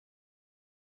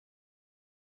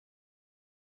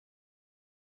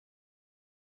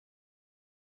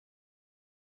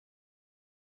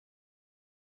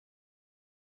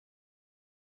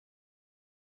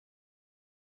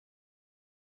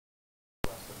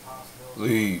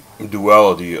The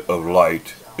duality of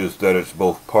light is that it's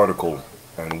both particle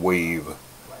and wave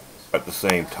at the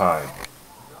same time.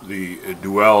 The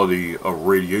duality of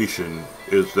radiation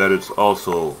is that it's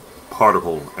also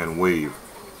particle and wave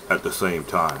at the same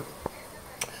time.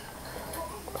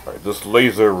 Alright, this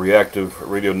laser reactive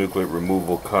radionuclide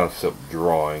removal concept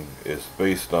drawing is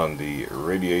based on the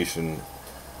radiation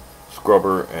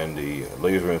scrubber and the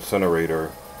laser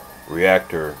incinerator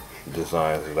reactor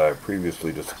designs that I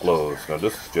previously disclosed. Now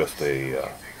this is just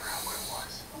a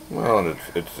well,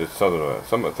 it's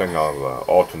something of an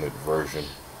alternate version,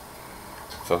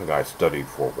 something I studied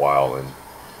for a while and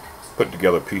put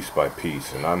together piece by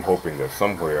piece, and I'm hoping that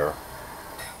somewhere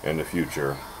in the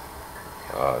future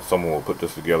someone will put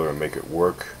this together and make it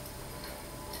work,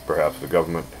 perhaps the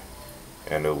government,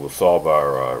 and it will solve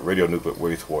our radionuclide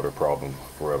wastewater problem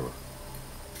forever.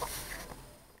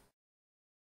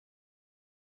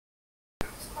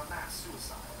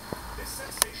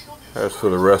 As for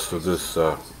the rest of this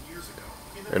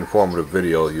informative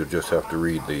video, you'll just have to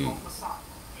read the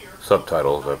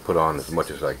subtitles. I put on as much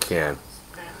as I can.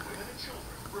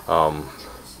 I'm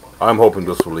hoping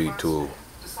this will lead to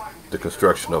the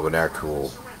construction of an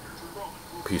actual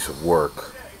piece of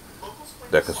work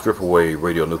that can strip away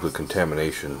radionuclide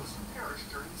contamination,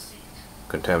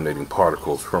 contaminating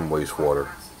particles from wastewater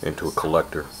into a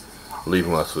collector,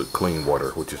 leaving us with clean water,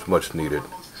 which is much needed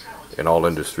in all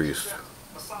industries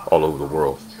all over the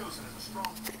world.